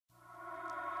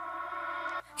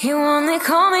You only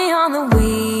call me on the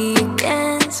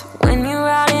weekends when you're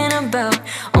out and about,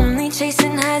 only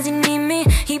chasing highs. You need me.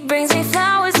 He brings me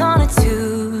flowers on a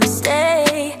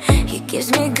Tuesday. He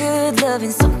gives me good love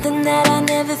and something that I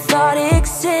never thought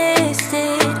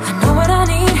existed. I know what I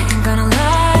need, ain't gonna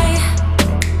lie.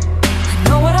 I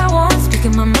know what I want,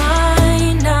 speaking my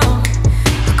mind now.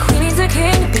 A queen needs a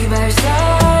king to be by her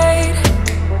side.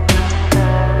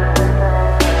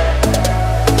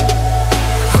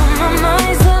 On my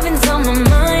mind's loving's on my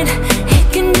mind. He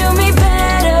can do me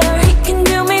better, he can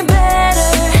do me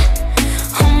better.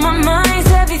 On my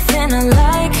mind's everything I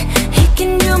like. He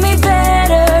can do me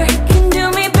better, he can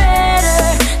do me better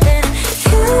than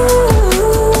you.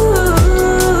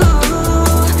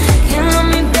 Can love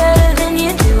me better than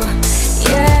you do,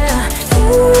 yeah.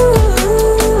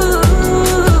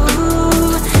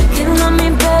 You can love me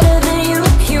better than you.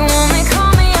 You only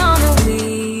call me on the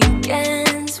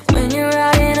weekends when you're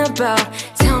out and about.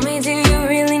 Tell me, do you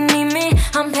really need me?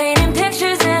 I'm painting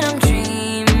pictures and I'm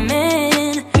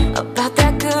dreaming about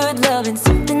that good love and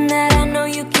something that I know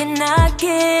you cannot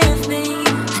give me.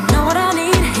 I know what I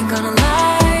need, ain't gonna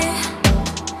lie.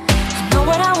 I know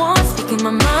what I want, speaking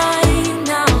my mind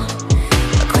now.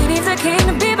 A queen needs a king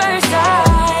to be by her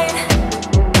side.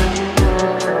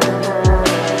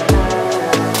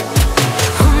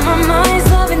 On my mind's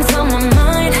loving's on my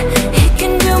mind. He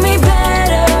can do me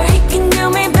better, he can do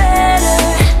me better.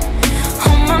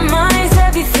 On my mind's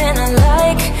everything I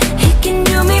like. He can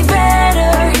do me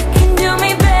better, he can do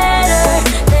me better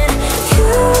than you.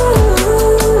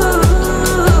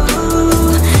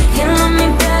 Can love me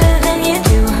better than you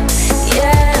do,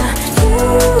 yeah.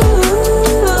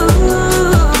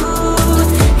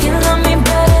 Can love me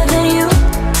better than you.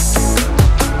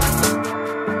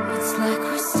 It's like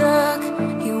we're stuck,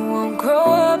 you won't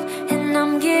grow up, and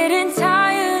I'm getting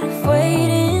tired of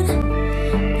waiting.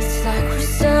 It's like we're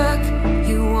stuck,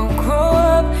 you won't grow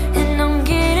up, and I'm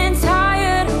getting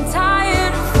tired, I'm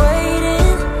tired of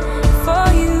waiting for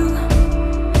you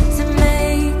to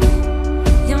make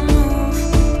your move.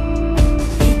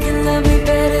 He can love me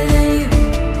better than you.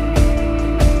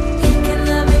 He can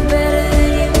love me better than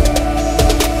you.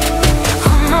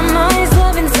 On my mind's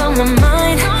loving's on my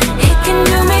mind. He can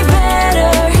do me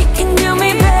better, he can do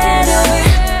me better.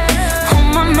 On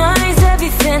my mind's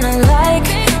everything I like.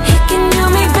 He can do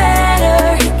me better,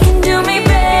 he can do me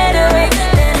better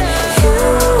than you.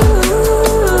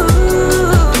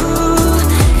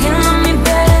 Can love me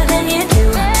better than you do,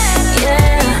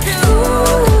 yeah.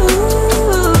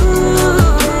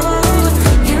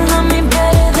 Can love me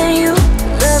better than you.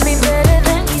 Love me better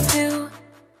than you do.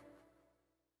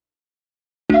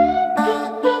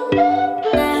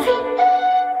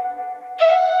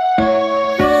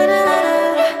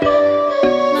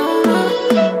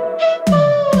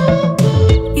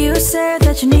 You said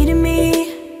that you needed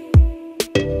me,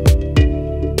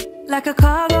 like a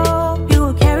cargo, you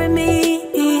will carry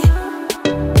me.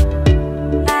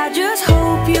 I just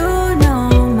hope you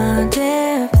know my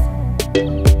depth,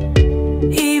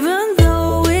 even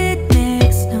though it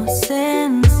makes no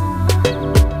sense.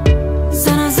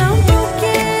 Sometimes I'm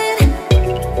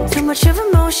broken, too much of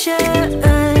emotions.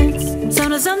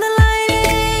 Sometimes I'm the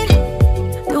lightning,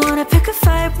 the one I pick a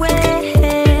fight with.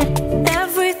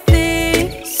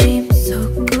 Everything seems so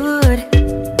good,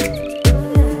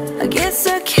 I guess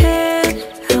I can't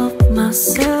help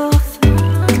myself.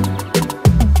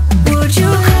 Would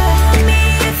you call me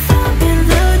if I'm in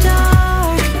the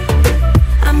dark?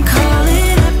 I'm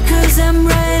calling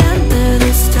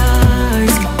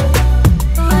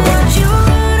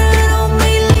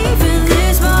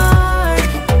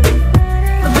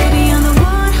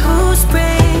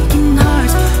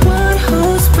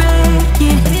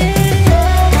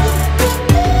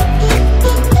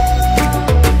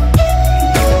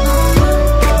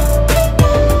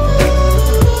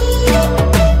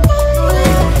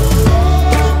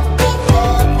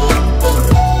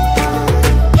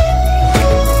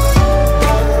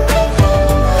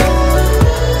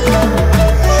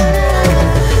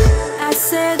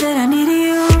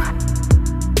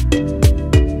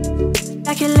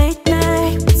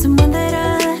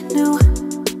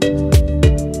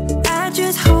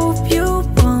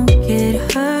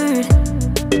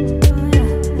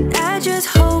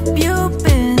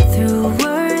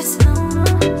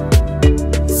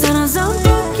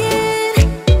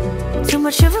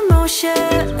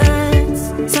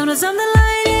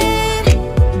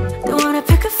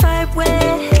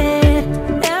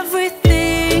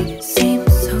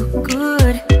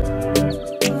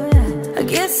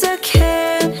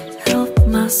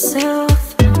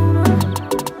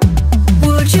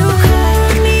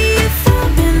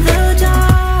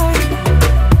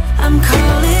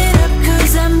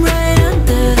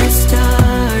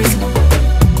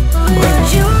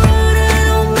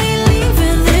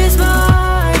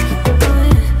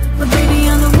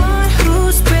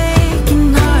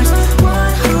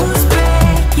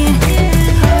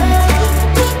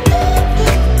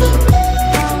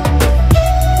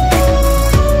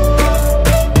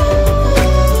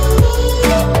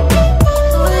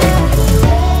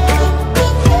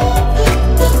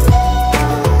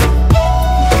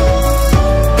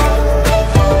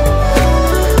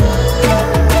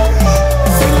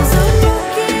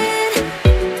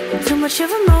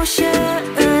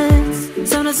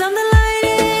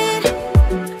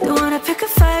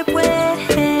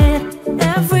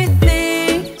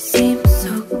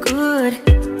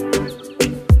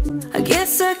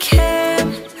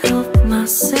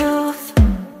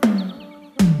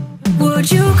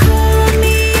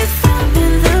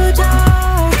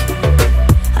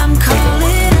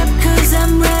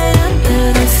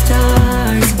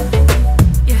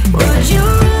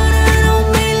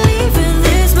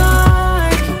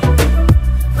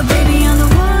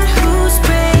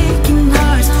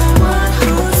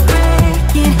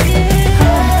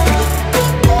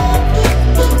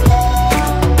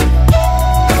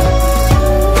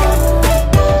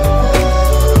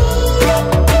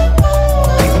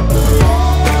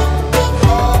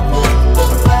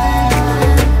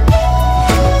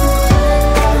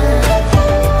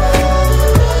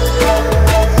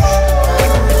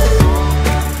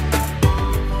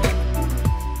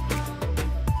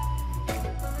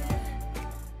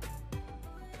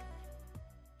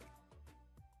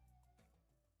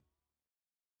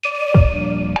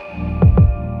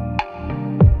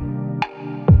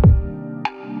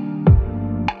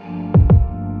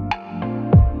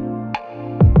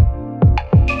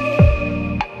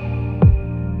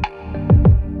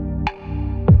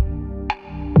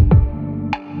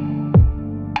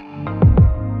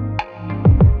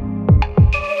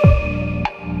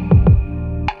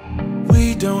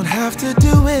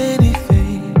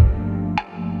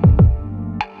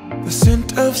The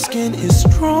scent of skin is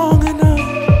strong enough.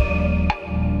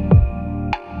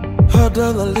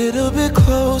 Huddle a little bit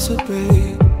closer,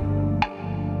 babe.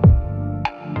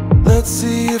 Let's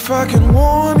see if I can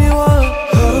warm you up.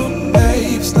 Huddle,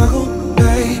 babe, snuggle,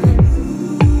 baby.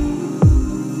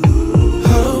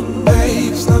 Huddle,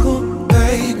 babe, snuggle,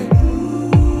 baby.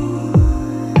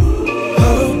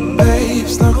 Huddle, babe,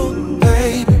 snuggle,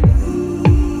 baby.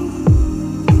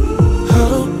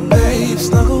 Huddle, babe,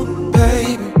 snuggle,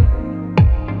 baby.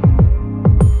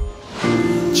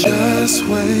 Just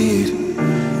wait,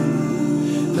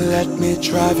 let me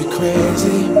drive you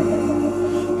crazy,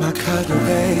 my cuddle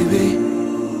baby.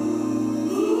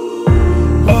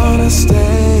 Wanna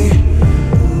stay?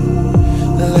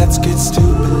 Let's get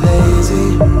stupid lazy,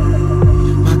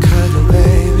 my cuddle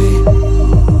baby.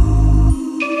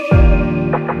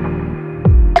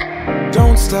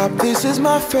 Don't stop, this is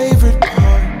my favorite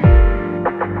part.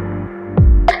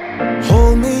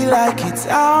 Hold me like it's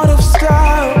out of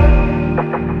style.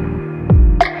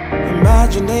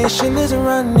 Imagination is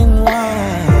running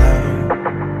wild.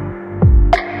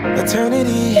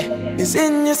 Eternity is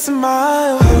in your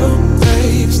smile. Huddle,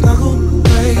 babe, snuggle,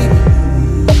 babe.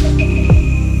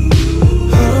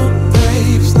 Huddle,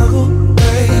 babe, snuggle,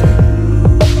 babe.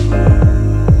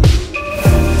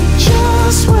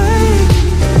 Just wait,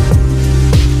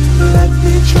 let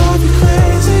me drive you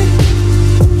crazy,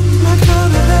 my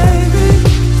cuddle baby.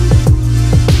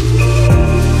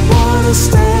 Wanna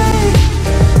stay?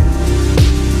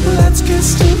 Let's get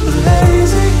stupid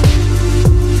lazy,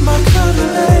 my cuddle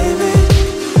baby.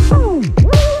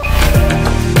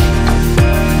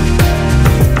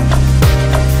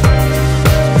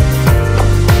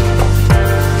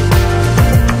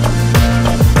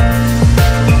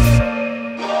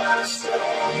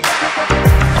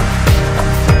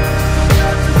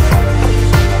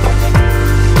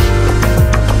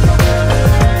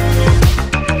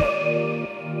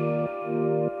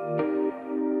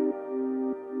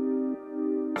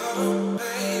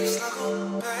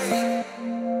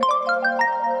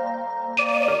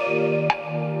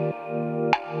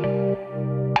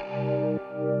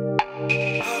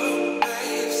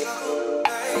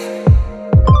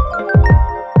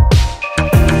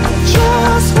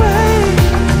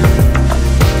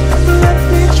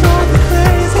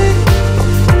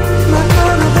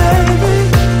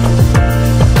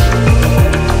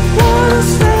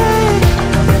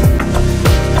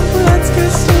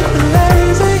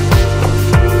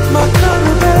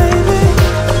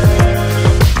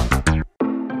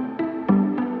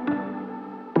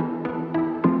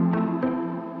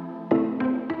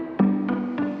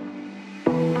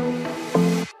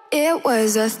 It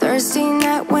was a Thursday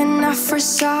night when I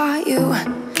first saw you.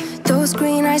 Those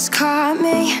green eyes caught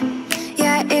me.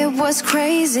 Yeah, it was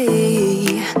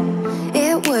crazy.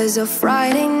 It was a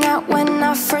Friday night when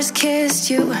I first kissed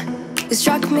you. You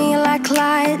struck me like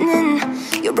lightning.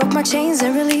 You broke my chains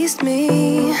and released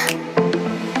me.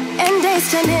 And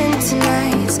days turned into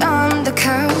nights on the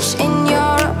couch in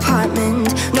your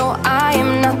apartment. No, I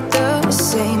am not the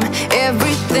same.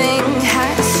 Everything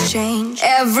has changed.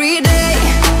 Every day,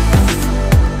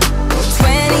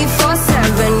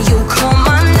 24/7, you call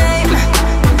my name,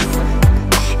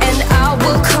 and I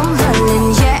will come running.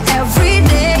 Yeah, every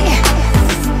day,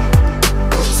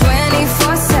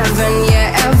 24/7.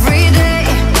 Yeah, every day,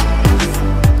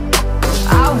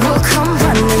 I will come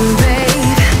running,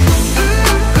 babe.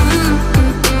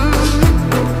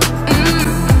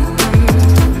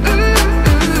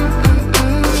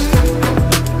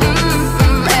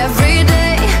 Every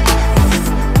day,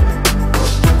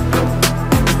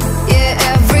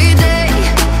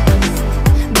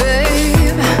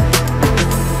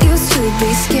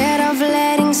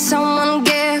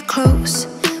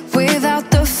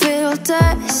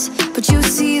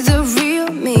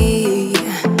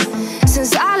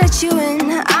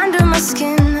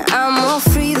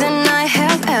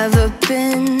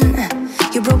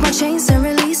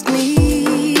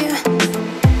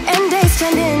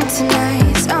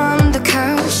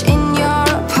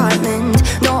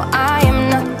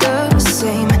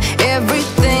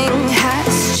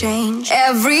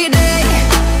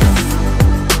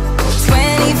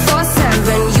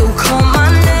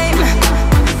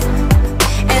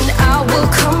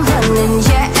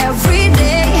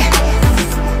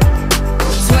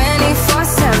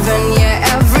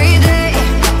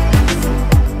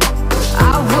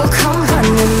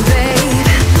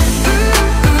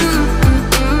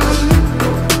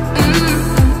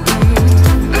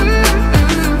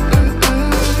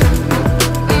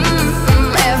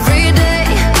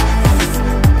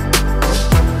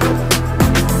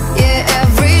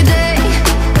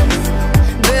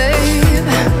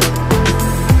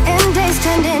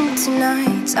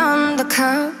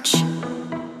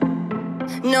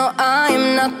 I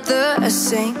am not the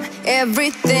same.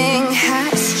 Everything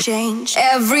has changed.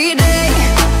 Every day,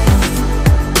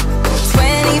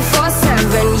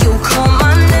 24/7, you call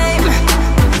my name,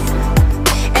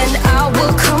 and I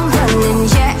will come running.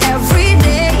 Yeah, every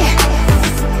day,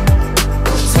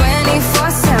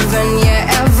 24/7.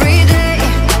 Yeah, every day,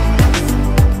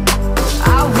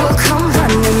 I will come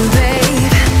running, babe.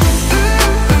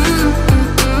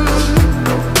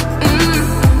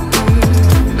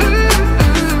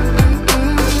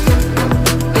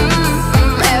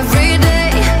 Every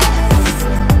day,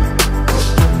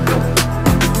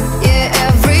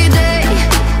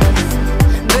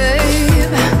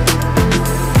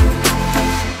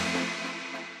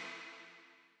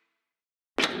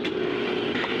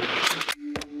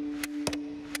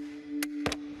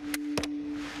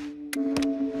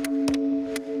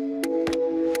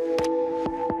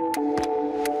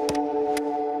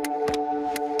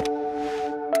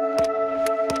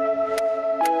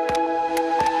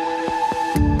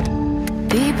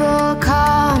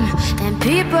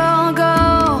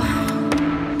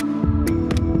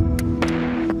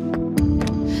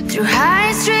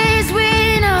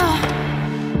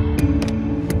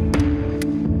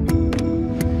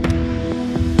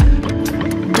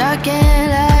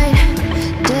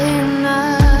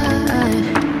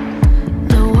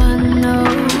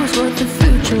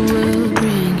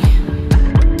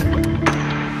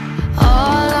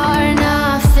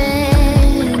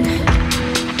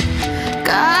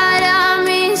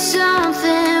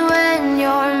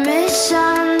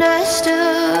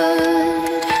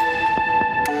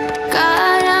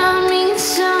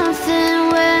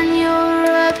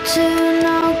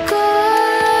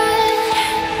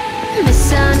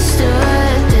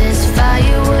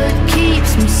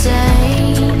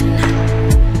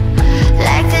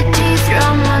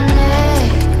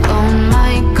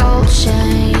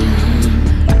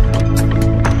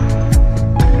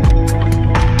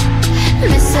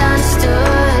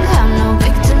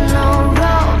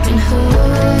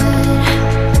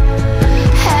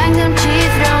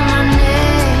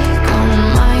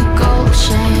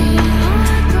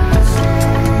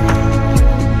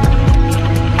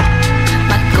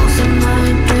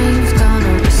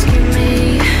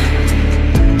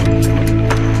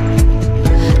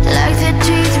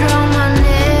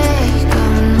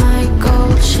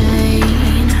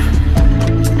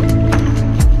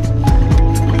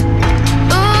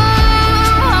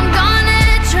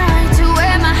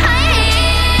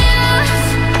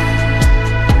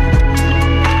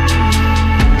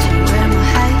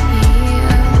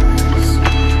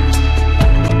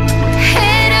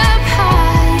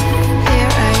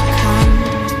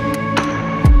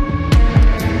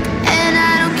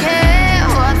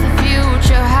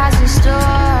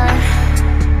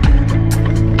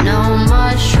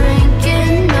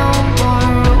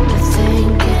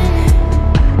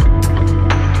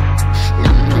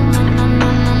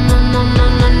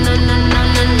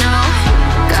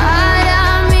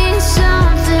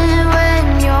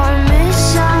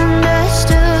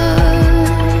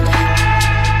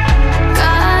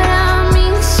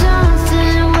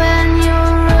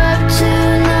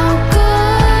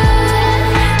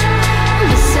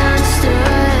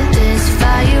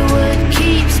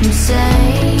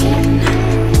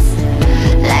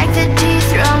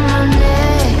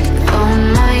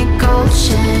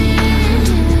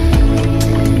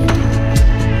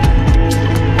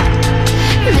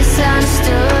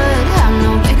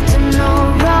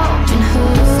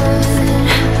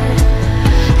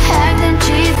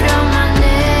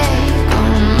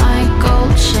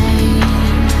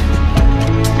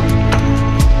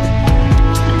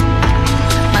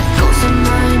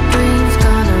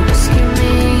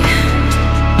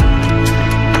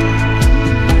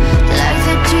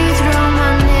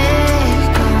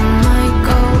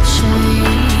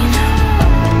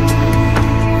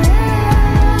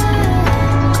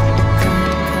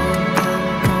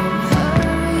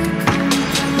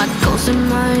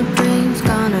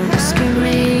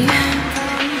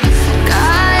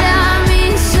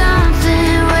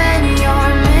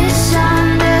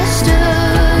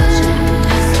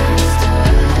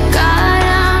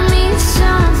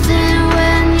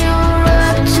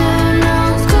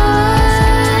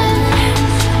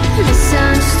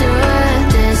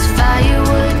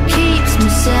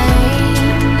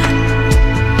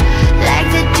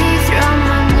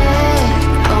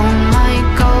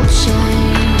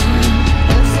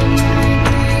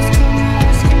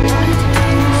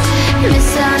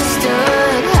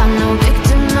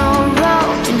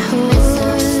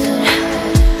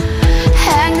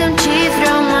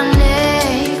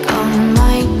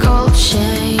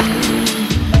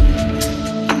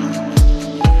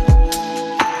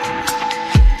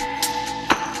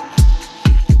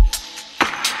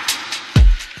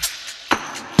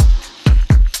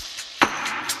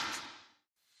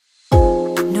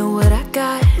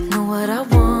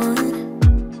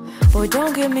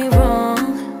 don't get me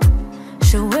wrong,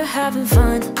 sure we're having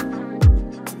fun,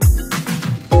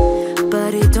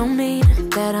 but it don't mean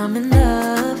that I'm in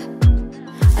love.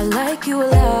 I like you a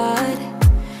lot,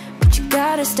 but you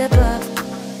gotta step up.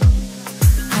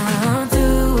 I'm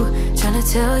through trying to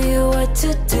tell you what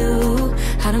to do,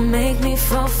 how to make me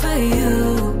fall for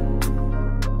you.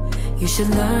 You should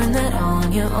learn that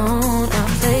on your own.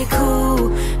 I'll play cool,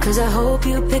 cause I hope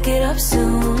you pick it up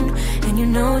soon, and you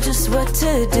know just what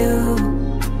to do,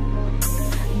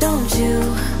 don't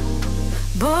you?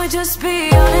 Boy, just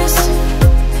be honest,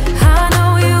 I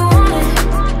know you want it,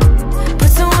 put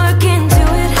some work into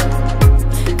it,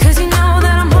 cause you know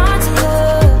that I'm hard to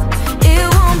love. It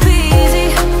won't be easy,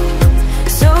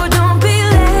 so don't be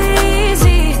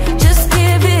lazy, just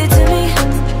give it to me,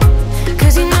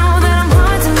 cause you know that I'm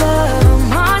hard to love.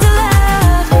 I'm hard to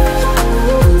love.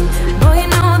 Boy, you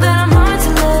know that I'm hard to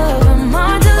love. I'm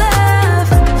hard to love.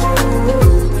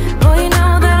 Boy, you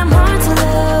know that I'm hard to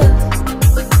love.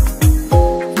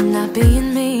 I'm not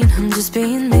being mean, I'm just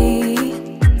being me.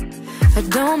 I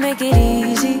don't make it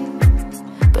easy,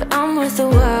 but I'm worth a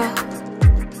while.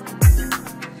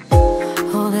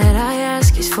 All that I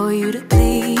ask is for you to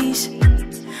please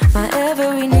my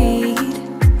every need,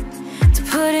 to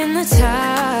put in the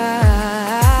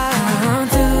time. I'm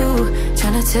through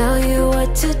trying to tell you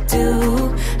what to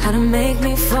do, how to make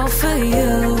me fall for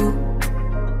you.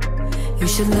 You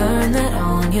should learn that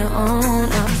on your own.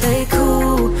 I'll play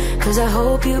cool, cause I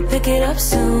hope you pick it up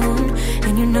soon,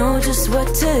 and you know just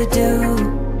what to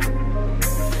do,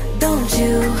 don't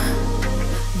you?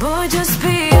 Boy, just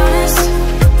be honest,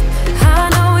 I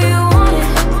know you want it,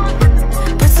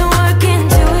 put some work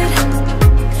into it,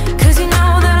 cause you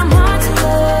know that I'm hard to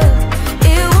love.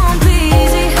 It won't be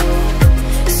easy,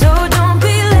 so don't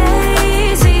be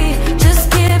lazy,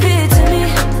 just give it to me,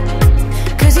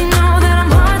 cause you know that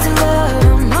I'm hard to love.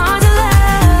 I'm hard to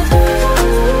love.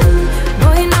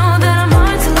 Boy, you know that I'm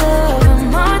hard to love.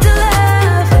 I'm hard to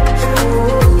love.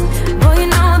 Boy, you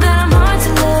know that I'm hard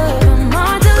to love. I'm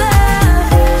hard to love.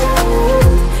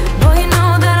 Boy, you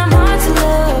know that I'm hard to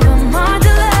love. I'm hard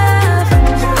to love.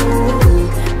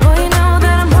 Boy, you know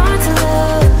that I'm hard to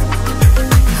love.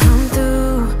 I'm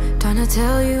through trying to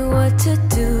tell you what to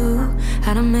do,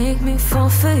 how to make me fall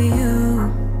for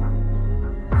you.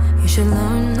 You should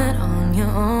learn that on your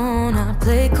own. I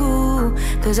play cool,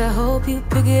 cause I hope you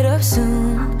pick it up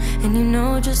soon, and you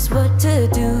know just what to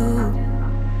do,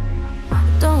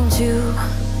 don't you?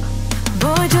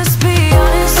 Boy, just be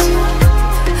honest,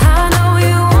 I know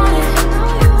you want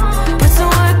it, put some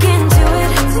work into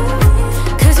it,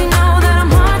 cause you know that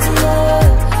I'm hard to love.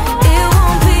 It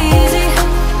won't be easy,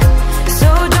 so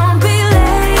don't be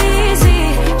lazy,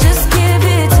 just give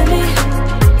it to me,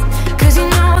 cause you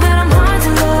know that I'm hard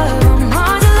to love. I'm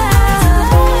hard to love.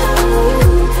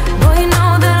 Boy, you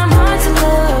know that I'm hard to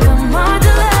love. I'm hard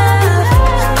to love.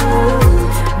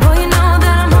 Boy, you know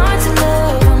that I'm hard to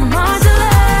love. I'm hard to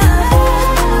love.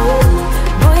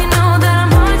 Boy, you know that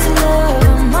I'm hard to love.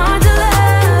 I'm hard to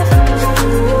love.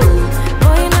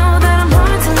 Boy, you know that I'm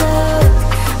hard to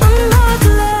love. I'm hard to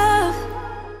love.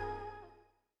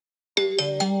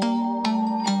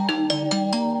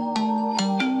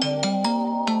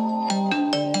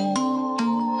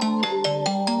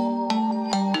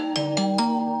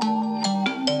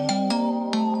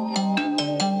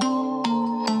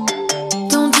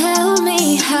 Don't tell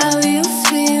me how you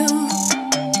feel,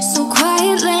 so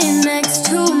quietly next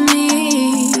to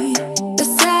me. The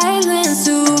silence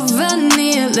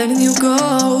souvenir, letting you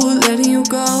go, letting you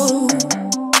go.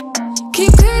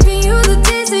 Keep craving you the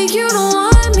days that you don't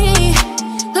want me,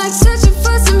 like searching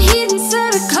for some heat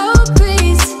inside a cold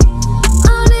breeze.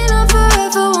 On and on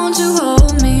forever, won't you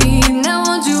hold me? Now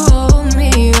won't you hold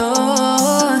me?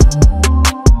 Oh,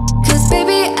 cause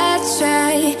baby I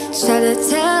try to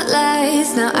tell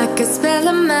lies. Now I could spell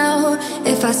them out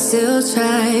if I still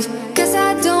tried, cause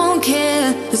I don't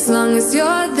care as long as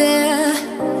you're there,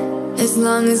 as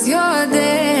long as you're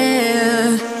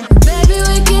there. Baby,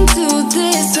 we can do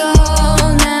this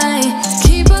all night,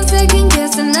 keep on second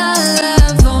guessing our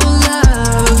love, oh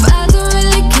love. I don't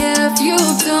really care if you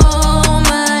don't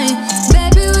mind.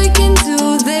 Baby, we can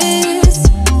do this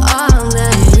all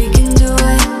night. We can do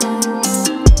it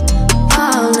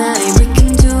all night. We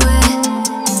can do it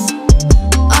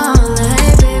all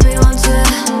night. Baby, won't you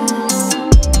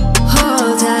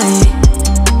hold tight,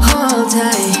 hold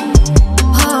tight,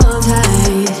 hold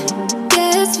tight.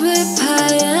 Guess we're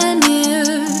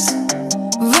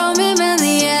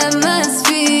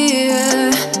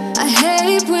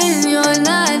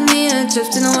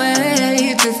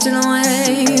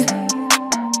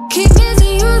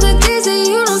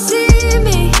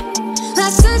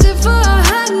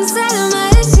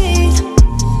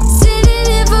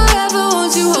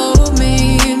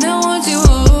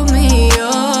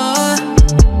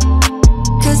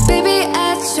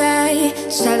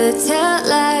try to tell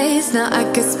lies. Now I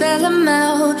could spell them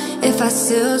out if I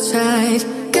still tried.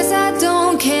 Cause I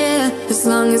don't care as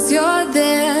long as you're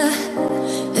there.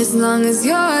 As long as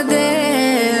you're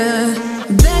there.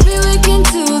 Baby, we can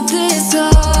do this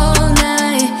all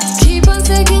night. Keep on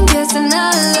second guessing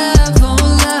our love, oh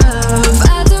love.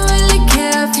 I don't really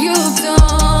care if you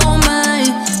don't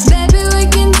mind. Baby, we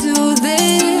can do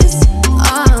this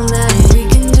all night. We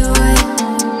can do it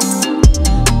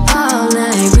all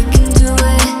night. We can do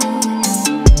it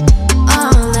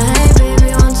all night. Baby,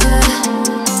 won't you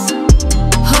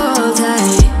hold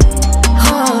tight,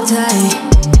 hold tight,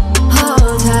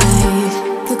 hold tight.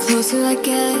 The closer I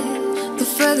get, the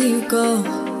further you go.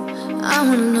 I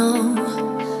wanna know,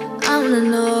 I wanna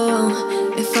know.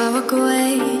 If I walk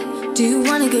away, do you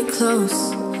wanna get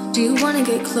close? Do you wanna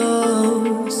get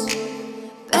close?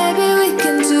 Baby, we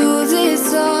can do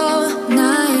this all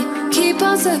night. Keep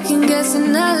on second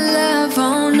guessing our love,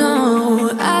 oh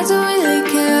no. I don't really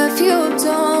care if you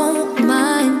don't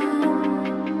mind,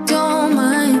 don't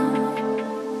mind.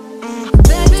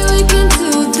 Baby, we can do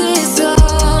this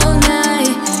all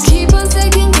night. Keep on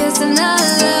second guessing our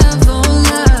love, oh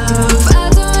love. I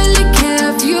don't really care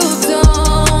if you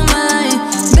don't mind.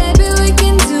 Baby, we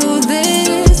can do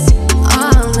this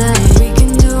all night. We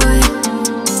can do it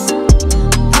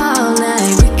all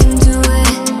night. We can do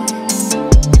it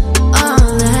all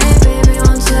night. Baby,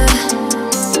 won't you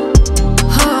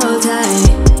hold tight,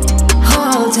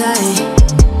 hold tight,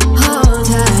 hold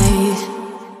tight.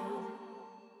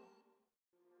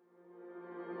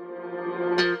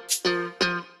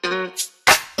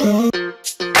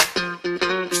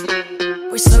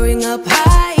 We're soaring up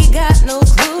high, got no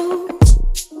clue.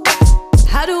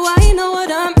 How do I know what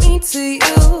I mean to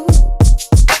you?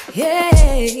 Yeah.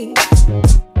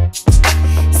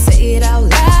 Say it out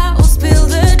loud, spill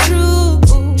the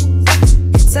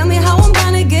truth. Tell me how I'm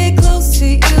gonna get close to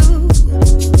you.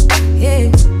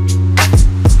 Yeah.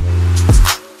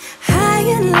 High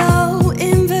and low,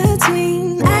 in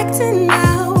between, acting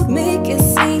out, make a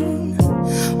scene.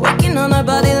 Working on our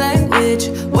body language,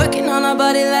 working on our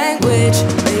body language.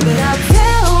 Baby, now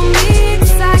tell me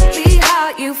exactly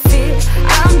how you feel.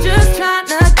 I'm just trying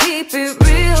to keep it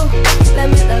real. Let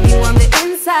me love you on the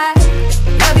inside,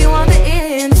 love you on the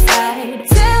inside.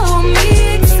 Tell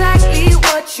me exactly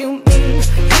what you mean.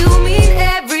 You mean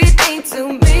everything to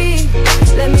me.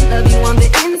 Let me love you on the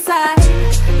inside,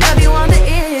 love you on the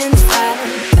inside.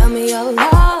 Tell me you're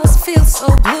lost, feel so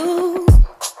blue,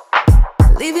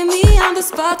 leaving me on the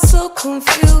spot so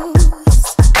confused.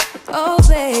 Oh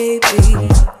baby,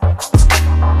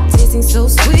 tasting so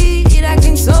sweet,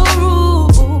 acting so rude.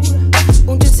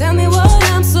 Won't you tell me what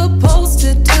I'm supposed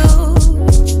to do?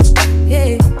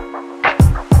 Yeah.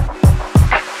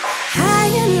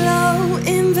 High and low,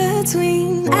 in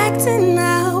between, acting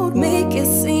out, make a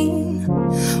scene.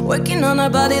 Working on our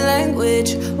body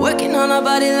language, working on our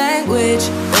body language.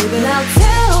 Baby, now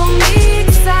tell me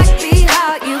exactly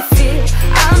how you feel.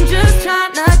 I'm just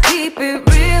trying to keep it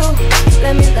real.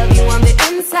 Let me love you on the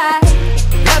inside,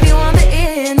 love you on the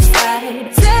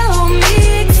inside. Tell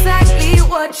me exactly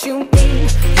what you mean.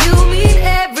 You mean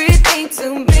everything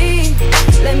to me.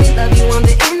 Let me love you on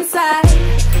the inside,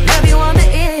 love you on the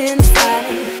inside.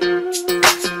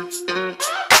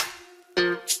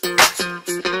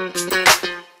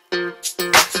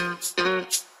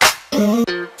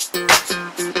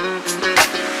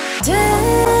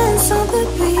 Dance on the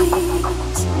beat.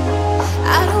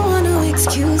 I don't want no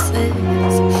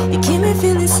excuses. You keep me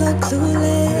feeling so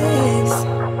clueless.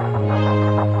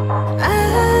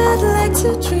 I'd like to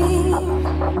dream,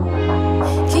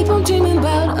 keep on dreaming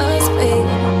about us, baby.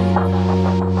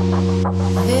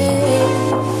 Yeah.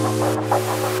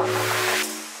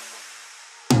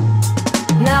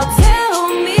 Now tell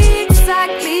me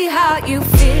exactly how you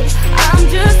feel. I'm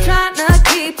just trying to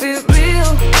keep it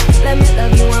real. Let me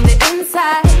love you on the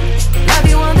inside, love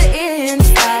you on the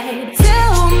inside.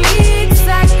 Tell me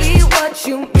exactly what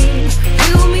you mean.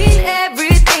 You mean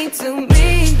everything to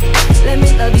me. Let me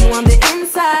love you on the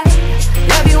inside,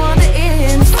 love you on the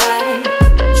inside.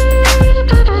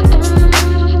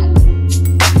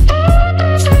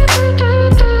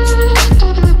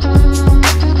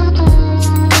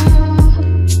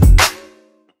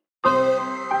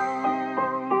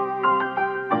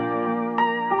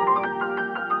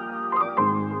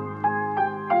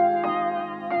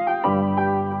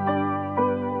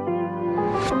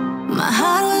 My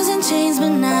heart was in chains, but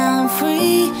now I'm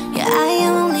free. Yeah, I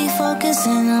am only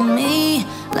focusing on me.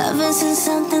 Love isn't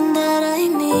something that I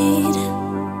need.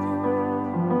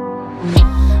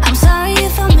 I'm sorry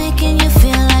if I'm making you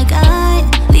feel like I'm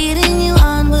leading you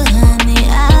on, but honey,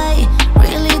 I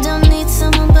really don't need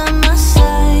someone by my side.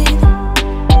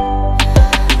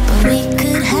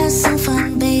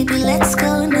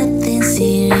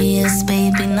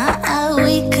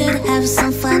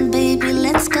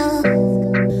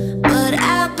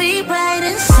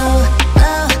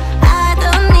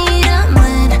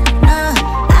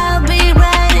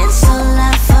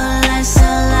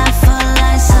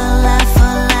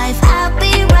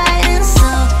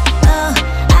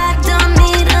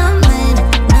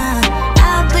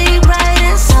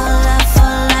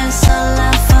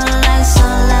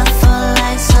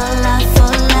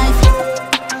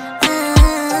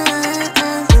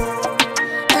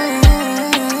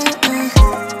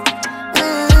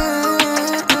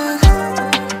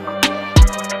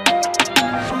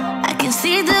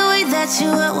 that you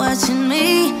are watching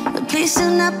me, but please do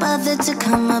not bother to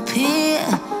come up here.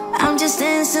 I'm just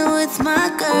dancing with my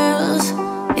girls,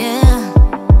 yeah.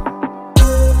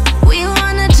 We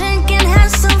wanna drink and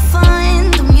have some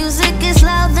fun. The music is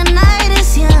loud, the night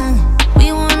is young.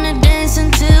 We wanna dance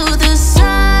until the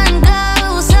sun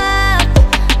goes up.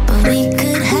 But we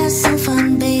could have some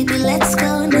fun, baby, let's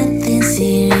go. Nothing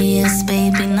serious,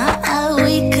 baby, not how.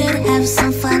 We could have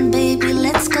some fun, baby,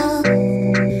 let's go.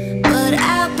 But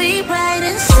I'll be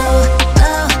riding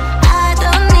solo, I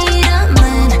don't need a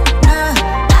man, no.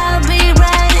 I'll be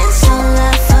riding solo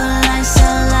for life,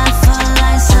 solo for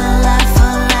life, solo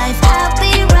for life. I'll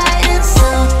be riding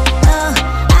solo,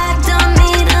 I don't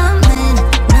need a man,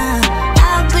 no.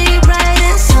 I'll be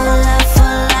riding solo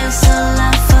for life, solo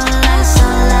for life,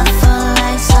 solo for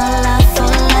life, solo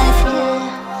for life.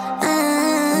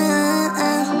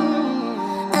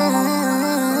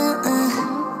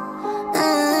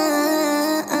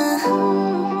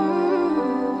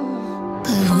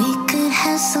 But we could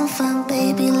have some fun,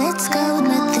 baby, let's go.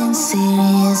 Nothing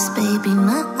serious, baby,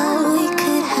 not all. We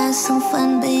could have some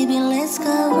fun, baby, let's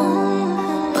go.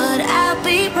 But I'll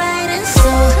be riding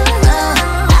solo,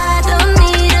 I don't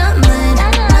need a man,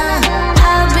 no.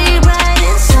 I'll be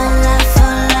riding solo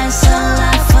for life, solo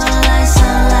for life,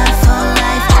 solo for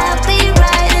life. I'll be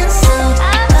riding solo,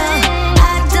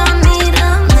 I don't need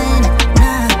a man,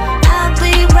 no. I'll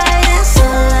be riding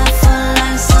solo for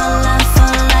life, solo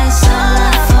for life, solo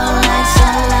for life,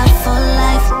 solo for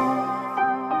life.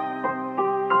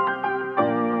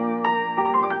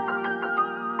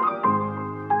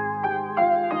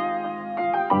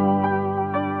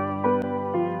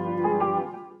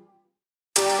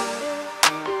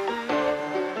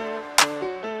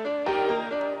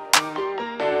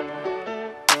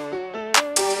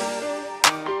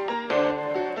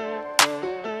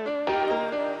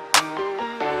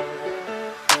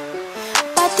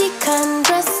 Body kind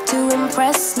dress to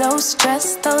impress, no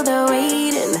stress, though they're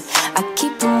waiting. I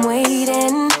keep them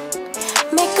waiting.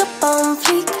 Makeup on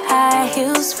fleek, high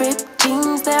heels, ripped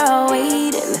jeans, they're all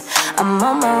waiting. I'm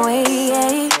on my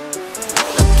way.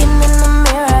 Looking in the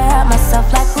mirror at myself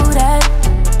like who that?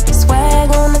 Swag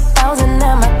on 1,000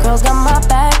 and my girls got my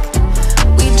back.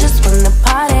 We just won the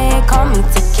party, call me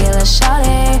tequila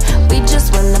shawty. We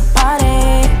just won the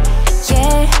party,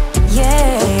 yeah,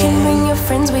 yeah. You can bring your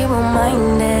friends, we won't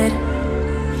mind it.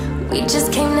 We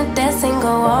just came to dance and go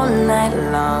all night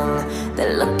long. The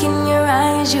look in your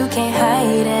eyes, you can't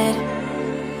hide it.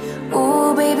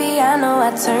 Ooh, baby, I know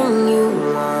I turn you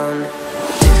on.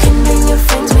 You can bring your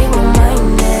friends, we won't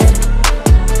mind it.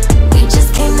 We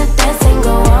just came to dance and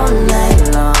go all night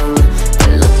long. The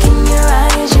look in your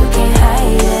eyes, you can't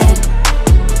hide it.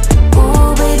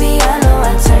 Ooh, baby, I know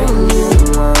I turn you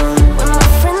on. When my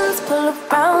friends pull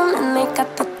around and they got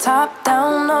the top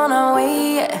down, on our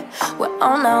way, yeah. We're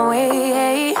on our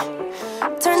way.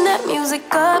 Turn that music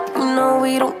up, you know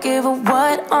we don't give a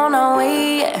what. On our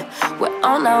way, yeah. We're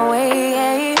on our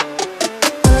way.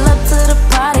 Pull up to the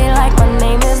party like my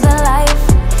name is the life.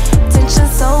 Tension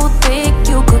so thick,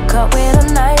 you could cut with a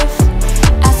knife.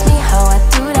 Ask me how I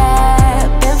do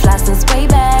that, been fly since way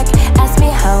back. Ask me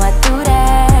how I do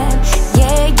that,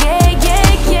 yeah, yeah, yeah,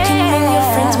 yeah. You can bring your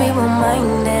friends, we won't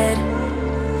mind it.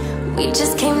 We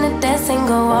just came to dance and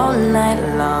go all night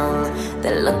long.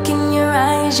 The look in your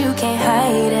eyes, you can't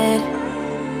hide it.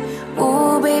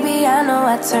 Ooh, baby, I know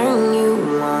I turn you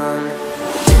on.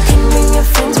 You can bring your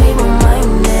friends, we won't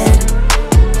mind it.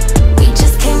 We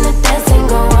just came to dance and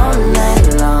go all night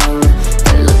long.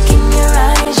 The look in your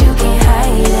eyes, you can't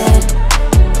hide it.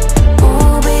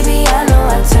 Ooh, baby, I know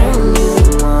I turn you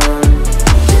on.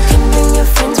 You can bring your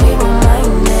friends, we won't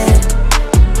mind it.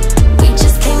 We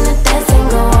just came to dance and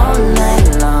go all night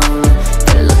long.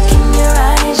 The look in your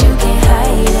eyes, you can't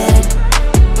hide it.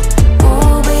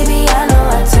 Ooh, baby, I know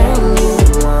I turn you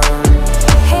on.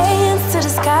 Hands to the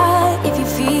sky if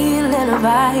you're feeling a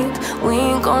vibe. We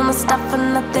ain't gonna stop for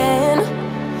nothing.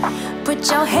 Put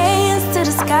your hands to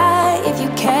the sky if you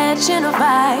catching a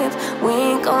vibe. We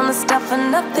ain't gonna stop for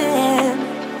nothing.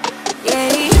 Yeah,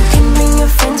 you can bring your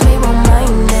friends, we won't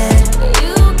mind it.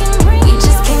 We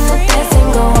just came to dance and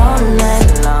go all night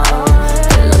long.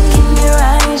 The look in your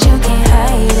eyes, you can't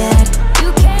hide it.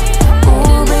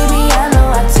 Ooh, baby, I know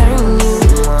I turn you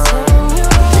on.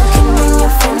 You can bring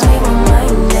your friends, we won't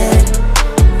mind it.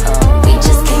 We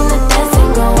just came to dance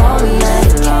and go all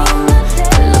night long.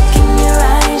 The look in your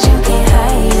eyes, you can't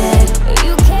hide it.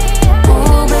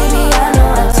 Ooh, baby, I know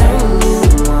I turn you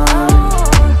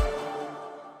on.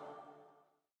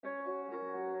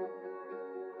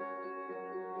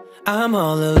 I'm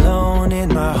all alone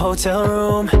in my hotel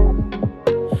room.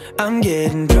 I'm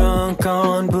getting drunk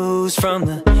on booze from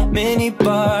the mini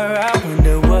bar. I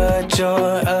wonder what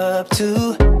you're up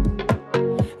to.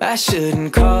 I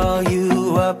shouldn't call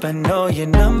you up, I know your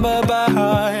number by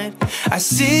heart. I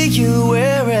see you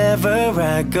wherever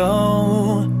I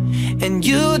go, and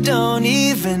you don't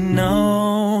even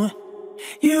know.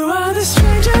 You are the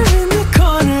stranger in the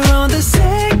corner on the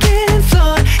second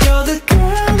floor. You're the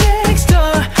girl next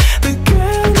door, the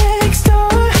girl next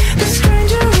door. The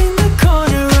stranger in the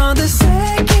corner on the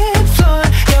second floor.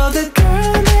 You're the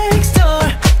girl next door.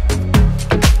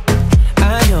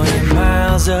 I know you're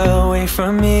miles away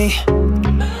from me,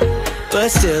 but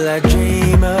still I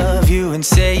dream of you and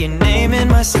say your name in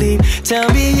my sleep. Tell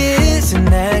me, isn't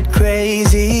that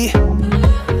crazy?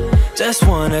 Just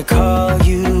wanna call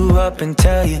you up and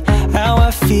tell you how I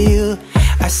feel.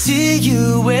 I see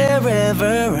you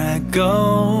wherever I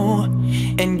go,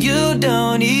 and you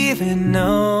don't even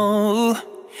know.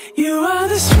 You are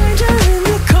the stranger in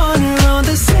the corner on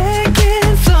the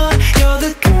second floor. You're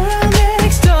the girl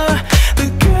next door, the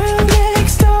girl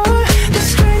next door. The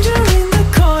stranger in the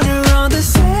corner on the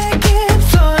second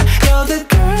floor. You're the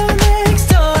girl next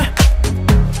door.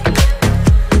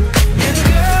 You're the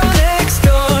girl next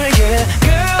door, yeah.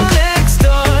 Girl next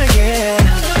door, yeah.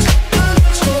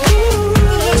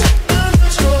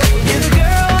 You're the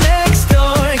girl next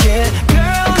door, yeah.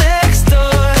 Girl next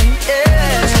door, yeah.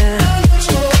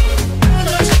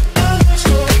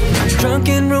 I'm drunk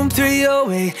in room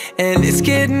 308, and it's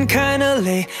getting kinda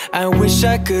late. I wish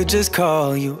I could just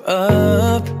call you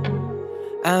up.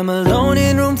 I'm alone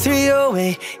in room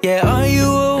 308, yeah, are you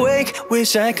awake?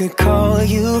 Wish I could call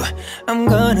you, I'm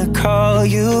gonna call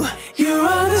you. You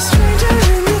are the stranger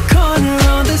in the corner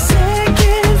on the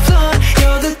second floor.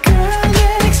 You're the girl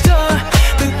next door,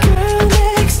 the girl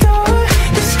next door.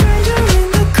 The stranger in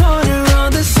the corner on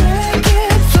the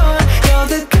second floor. You're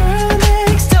the girl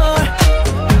next door.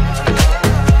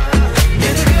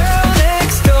 You're the girl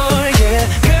next door, yeah.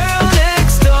 Girl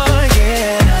next door,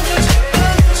 yeah.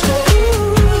 You're the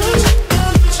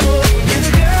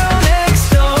girl next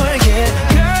door, yeah.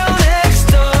 Girl next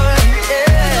door,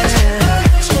 yeah.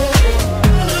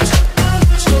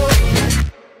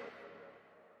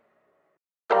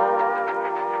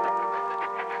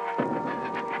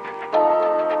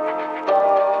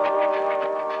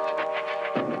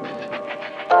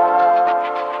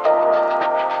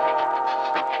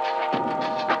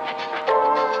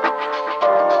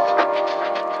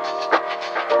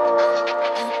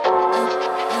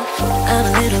 I'm a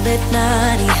little bit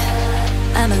naughty,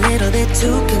 I'm a little bit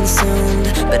too consumed,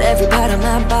 but every part of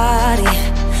my body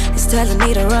is telling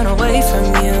me to run away from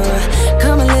you.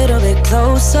 Come a little bit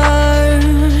closer,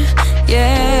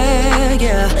 yeah,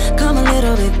 yeah. Come a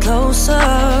little bit closer,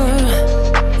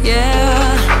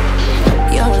 yeah.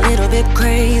 You're a little bit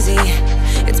crazy.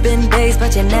 It's been days,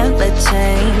 but you never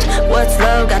change. What's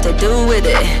love got to do with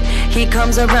it? He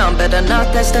comes around, better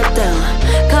knock that stuff down.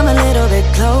 Come a little bit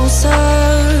closer,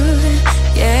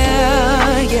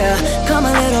 yeah, yeah. Come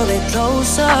a little bit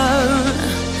closer,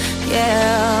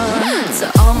 yeah. To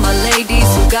all my ladies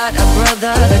who got a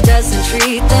brother that doesn't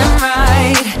treat them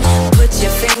right, put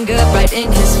your finger right in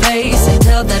his face and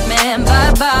tell that man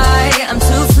bye-bye. I'm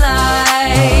too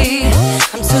fly,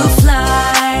 I'm too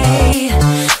fly.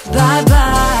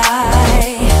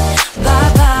 Bye-bye,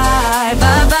 bye-bye,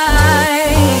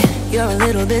 bye-bye. You're a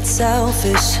little bit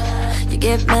selfish. You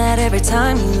get mad every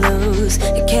time you lose.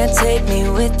 You can't take me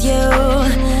with you.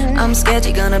 I'm scared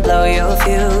you're gonna blow your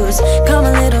fuse. Come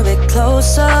a little bit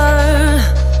closer,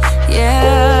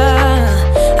 yeah.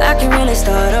 I can really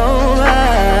start over,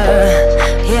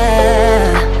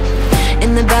 yeah.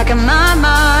 In the back of my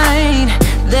mind,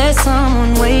 there's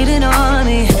someone waiting on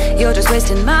me. You're just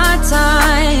wasting my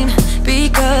time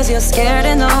because you're scared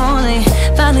and lonely.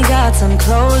 Finally got some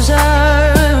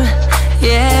closure,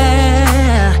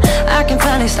 yeah. I can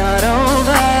finally start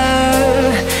over,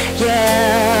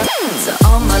 yeah. To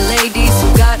all my ladies who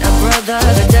got a brother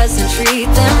that doesn't treat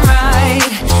them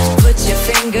right, put your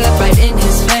finger right in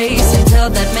his face and tell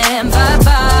that man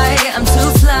bye-bye. I'm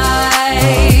too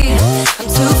fly, I'm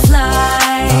too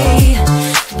fly.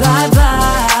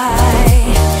 Bye-bye,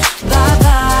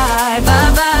 bye-bye,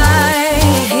 bye-bye.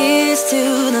 Here's to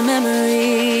the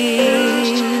memories.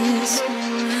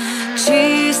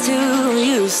 Cheers to who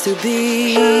used to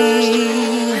be.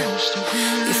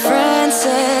 Your friend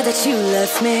said that you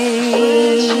left me.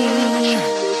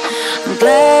 I'm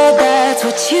glad that's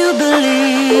what you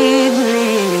believe.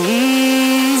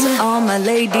 To all my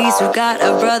ladies who got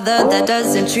a brother that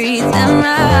doesn't treat them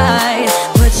right,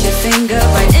 put your finger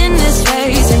right in his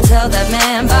face and tell that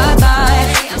man bye-bye.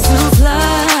 I'm too fly.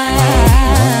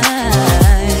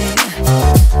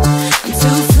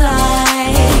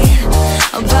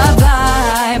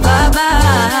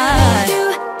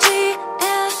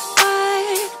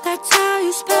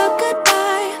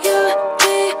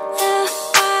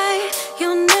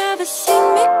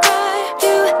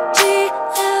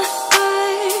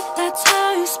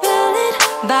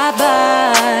 bye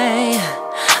bye,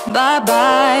 bye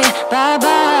bye, bye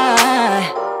bye.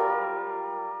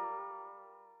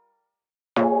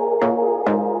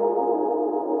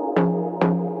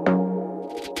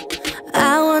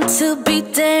 I want to be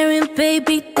daring,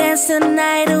 baby, dance the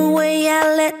night away.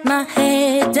 I let my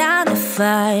head down if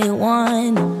I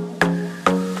want.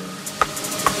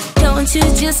 Don't you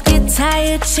just get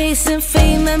tired chasing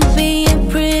fame and being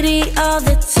pretty all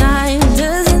the time?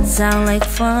 Doesn't sound like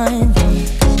fun.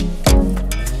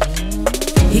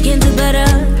 You can do better.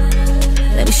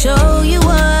 Let me show you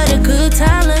what a good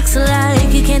time looks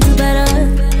like. You can do better,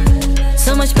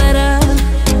 so much better.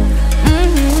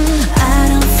 I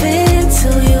don't fit into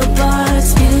your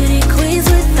box. Beauty queens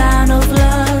without no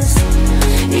flaws.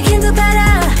 You can do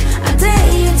better. I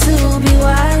dare you to be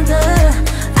wilder.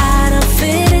 I don't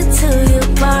fit into your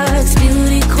box.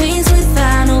 Beauty queens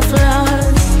without no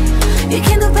flaws. You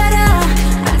can do better.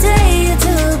 I dare you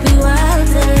to be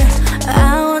wilder.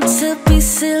 I want to be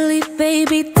silly,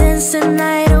 baby, dance the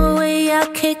night away. I'll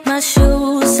kick my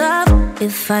shoes off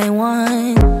if I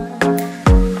want.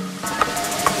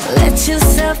 Let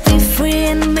yourself be free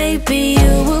and maybe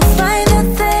you will find that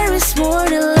there is more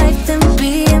to life than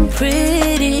being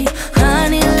pretty.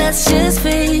 Honey, let's just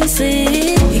face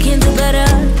it. You can do better.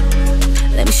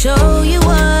 Let me show you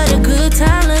what a good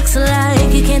time looks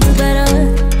like. You can do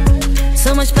better,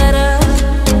 so much better.